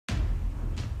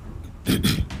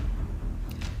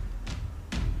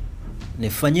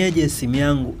Nifanyeje simu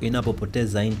yangu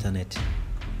inapopoteza internet?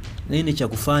 Nini cha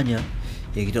kufanya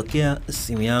ikitokea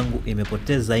simu yangu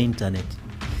imepoteza internet?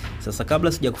 Sasa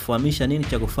kabla sijakufahamisha nini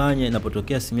cha kufanya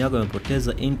inapotokea simu yako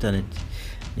imepoteza internet,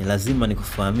 ni lazima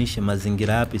nikufahamishe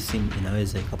mazingira yapi simu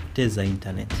inaweza ikapoteza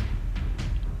internet.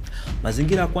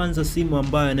 Mazingira kwanza simu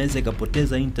ambayo inaweza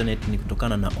ikapoteza internet ni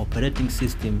kutokana na operating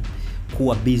system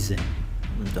kuwa busy.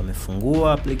 Mtu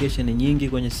amefungua application nyingi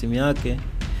kwenye simu yake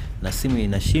na simu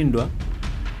inashindwa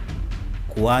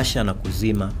kuwasha na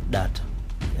kuzima data.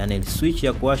 Yaani switch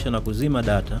ya kuwasha na kuzima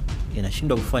data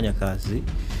inashindwa kufanya kazi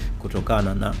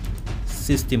kutokana na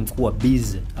system kuwa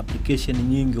busy, application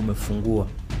nyingi umefungua.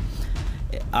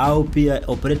 Au pia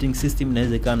operating system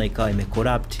inaweza ikawa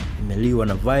imecorrupt, imeliwa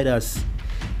na virus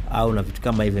au na vitu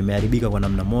kama hivyo, imeharibika kwa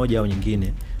namna moja au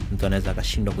nyingine, mtu anaweza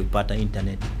akashindwa kuipata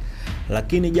internet.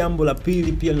 Lakini jambo la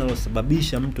pili pia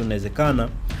linalosababisha, mtu inawezekana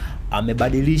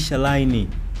amebadilisha line,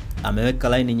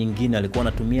 ameweka line nyingine, alikuwa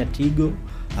anatumia Tigo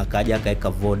akaja akaweka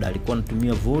Voda, alikuwa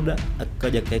anatumia Voda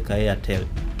akaja akaweka Airtel.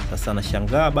 Sasa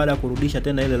anashangaa baada ya kurudisha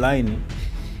tena ile line,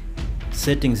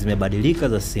 settings zimebadilika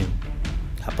za simu,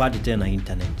 hapati tena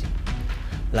internet.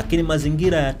 Lakini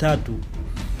mazingira ya tatu,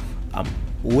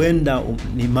 huenda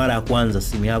ni mara ya kwanza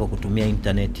simu yako kutumia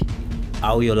internet,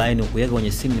 au hiyo line ukuweka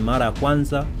kwenye simu ni mara ya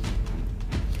kwanza,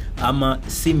 ama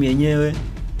simu yenyewe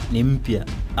ni mpya,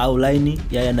 au line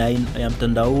ya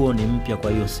mtandao huo ni mpya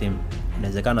kwa hiyo simu.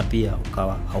 Inawezekana pia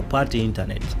ukawa haupati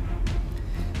internet.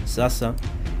 Sasa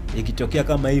ikitokea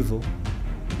kama hivyo,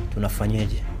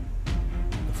 tunafanyaje?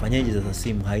 Sasa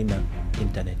simu haina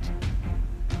internet?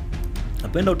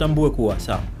 Napenda utambue kuwa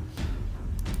sawa,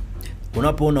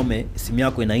 unapoona simu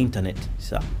yako ina internet,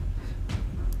 sawa,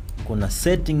 kuna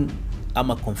setting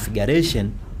ama configuration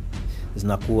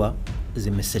zinakuwa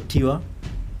zimesetiwa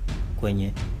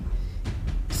kwenye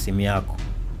simu yako.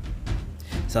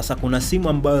 Sasa kuna simu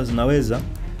ambayo zinaweza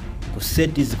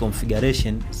kuset hizo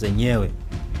configuration zenyewe,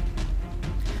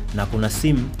 na kuna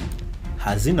simu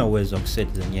hazina uwezo wa kuset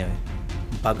zenyewe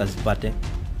mpaka zipate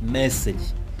message.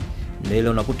 Ndio ile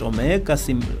unakuta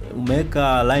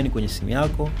umeweka line kwenye simu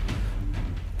yako,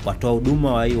 watoa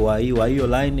huduma wa hiyo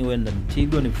line, wenda ni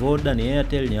Tigo, ni Voda, ni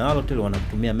Airtel, ni Halotel,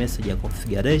 wanakutumia message ya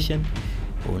configuration.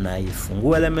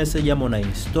 Unaifungua ile message ama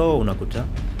unainstall, unakuta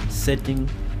setting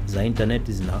za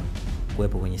internet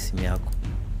zinakuwepo kwenye simu yako.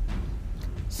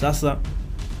 Sasa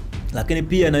lakini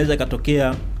pia inaweza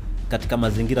katokea katika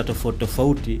mazingira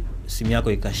tofauti simu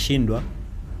yako ikashindwa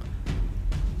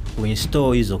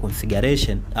kuinstall hizo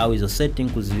configuration au hizo setting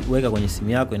kuziweka kwenye simu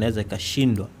yako, inaweza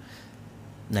ikashindwa,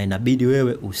 na inabidi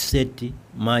wewe useti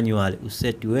manual,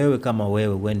 useti wewe kama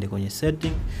wewe, uende kwenye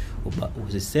setting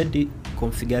useti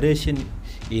configuration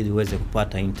ili uweze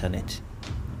kupata internet.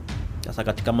 Sasa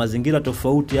katika mazingira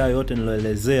tofauti hayo yote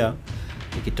niloelezea,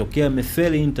 ikitokea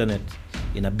imefail internet,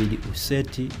 inabidi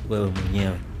useti wewe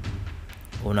mwenyewe.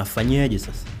 Unafanyaje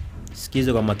sasa?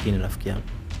 Sikize kwa makini rafiki yangu.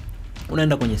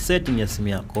 Unaenda kwenye setting ya simu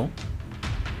yako.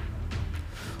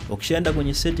 Ukishaenda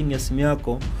kwenye setting ya simu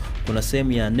yako, kuna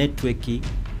sehemu ya network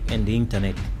and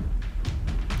internet.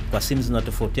 Kwa simu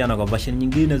zinatofautiana, kwa version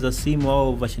nyingine za simu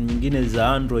au version nyingine za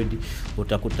Android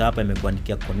utakuta hapa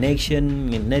imekuandikia connection,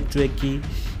 network,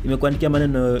 imekuandikia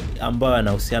maneno ambayo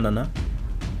yanahusiana na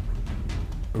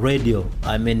radio,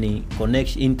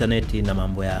 connection, internet na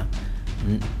mambo ya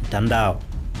mtandao.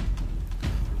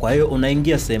 Kwa hiyo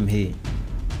unaingia sehemu hii.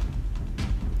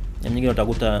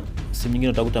 Simu nyingine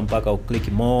utakuta mpaka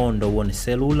uklik more ndio uone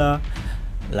cellular,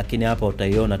 lakini hapa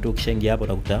utaiona tu. Ukishaingia hapa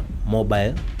utakuta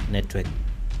mobile network.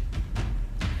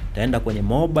 Utaenda kwenye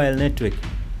mobile network,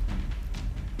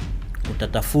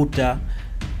 utatafuta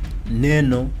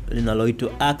neno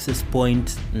linaloitwa access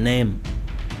point name,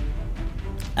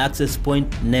 access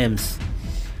point names.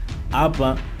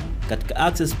 Hapa katika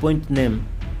access point name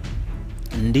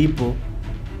ndipo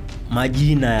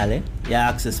majina yale ya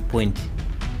access point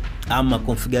ama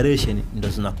configuration ndo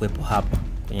zinakuwepo hapa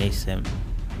kwenye hii sehemu.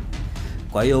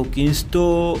 Kwa hiyo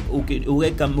ukiinstall,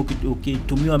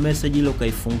 ukitumiwa message ile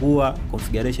ukaifungua,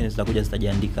 configuration zitakuja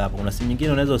zitajiandika hapa. Kuna simu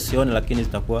nyingine unaweza usione, lakini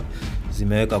zitakuwa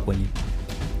zimeweka kwenye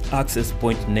access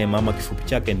point name ama kifupi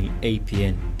chake ni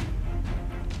APN.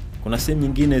 Kuna simu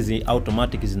nyingine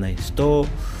automatic zinainstall,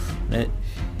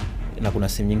 na kuna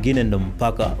simu nyingine ndo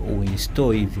mpaka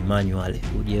uinstall hivi manual,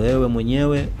 uje wewe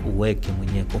mwenyewe uweke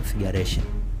mwenyewe configuration.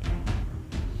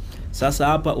 Sasa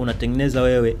hapa unatengeneza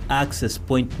wewe access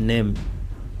point name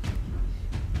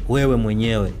wewe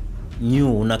mwenyewe,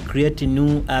 una create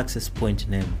new access point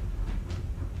name.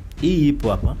 Hii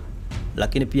ipo hapa,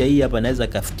 lakini pia hii hapa inaweza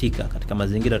kafutika katika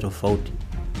mazingira tofauti.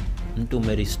 mtu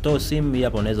umerestore simu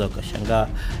hapa, unaweza ukashangaa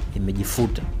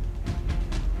imejifuta.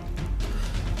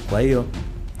 Kwa hiyo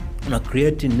una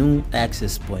create new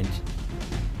access point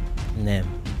name,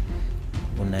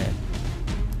 una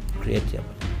create hapa.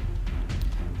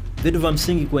 Vitu vya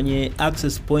msingi kwenye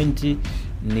access point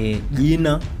ni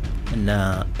jina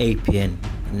na APN,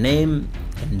 name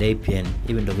and APN.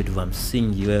 Hivi ndio vitu vya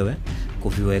msingi wewe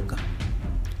kuviweka.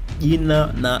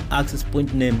 Jina na access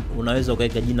point name, unaweza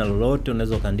ukaweka jina lolote,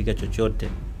 unaweza ukaandika chochote,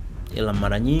 ila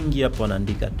mara nyingi hapo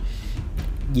wanaandika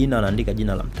jina, wanaandika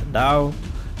jina la mtandao,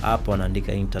 hapo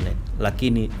wanaandika internet,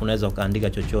 lakini unaweza ukaandika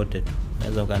chochote tu.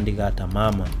 Unaweza ukaandika hata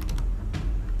mama,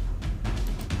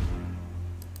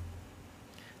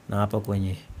 na hapa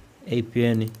kwenye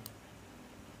APN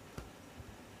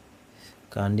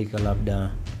kaandika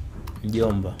labda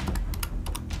mjomba.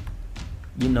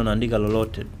 Jina unaandika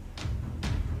lolote.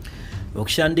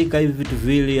 Ukishaandika hivi vitu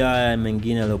vili, haya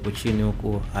mengine yaliyopo chini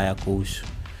huko hayakuhusu.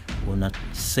 Una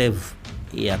save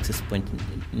hii access point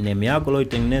name yako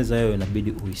uliyotengeneza wewe,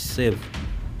 inabidi uisave.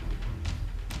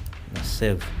 Na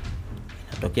save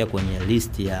inatokea kwenye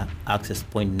list ya access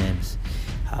point names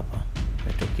hapa,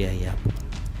 inatokea hii hapa.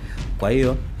 Kwa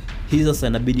hiyo hii sasa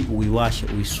inabidi uiwashe,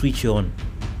 uiswitch on.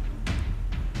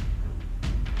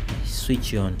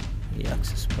 Switch on hii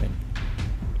access point.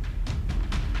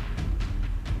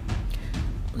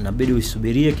 Inabidi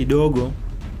uisubirie kidogo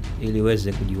ili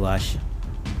iweze kujiwasha.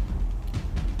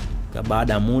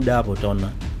 Baada ya muda hapo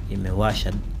utaona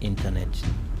imewasha internet.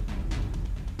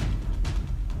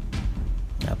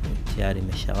 Hapo tayari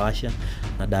imeshawasha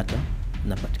na data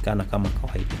inapatikana kama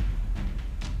kawaida.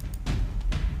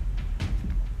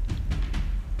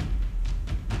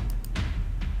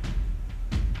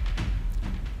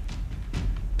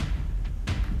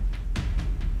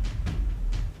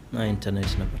 Na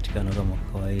internet inapatikana kama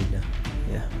kawaida.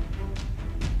 Yeah.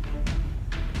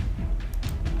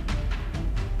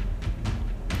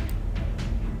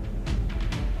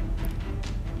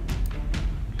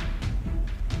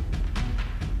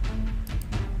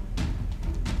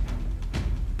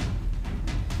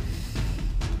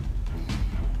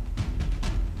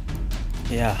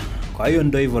 Yeah, kwa hiyo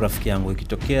ndio hivyo rafiki yangu.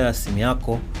 Ikitokea simu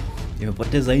yako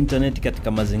imepoteza internet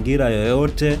katika mazingira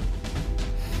yoyote,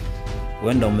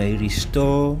 uenda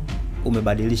umerestore,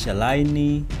 umebadilisha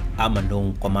line, ama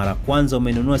ndo kwa mara kwanza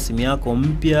umenunua simu yako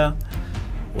mpya,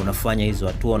 unafanya hizo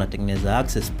hatua, unatengeneza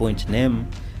access point name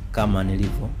kama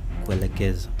nilivyo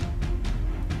kuelekeza.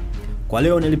 Kwa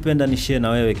leo nilipenda ni share na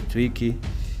wewe kitu hiki,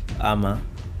 ama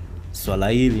swala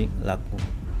hili la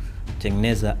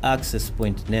kutengeneza access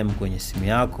point name kwenye simu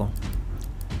yako,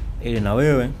 ili na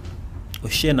wewe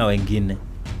ushare na wengine.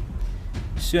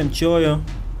 Sio mchoyo,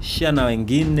 share na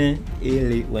wengine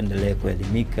ili uendelee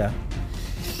kuelimika.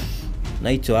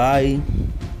 Naitwa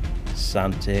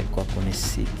Asante kwa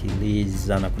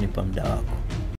kunisikiliza na kunipa muda wako.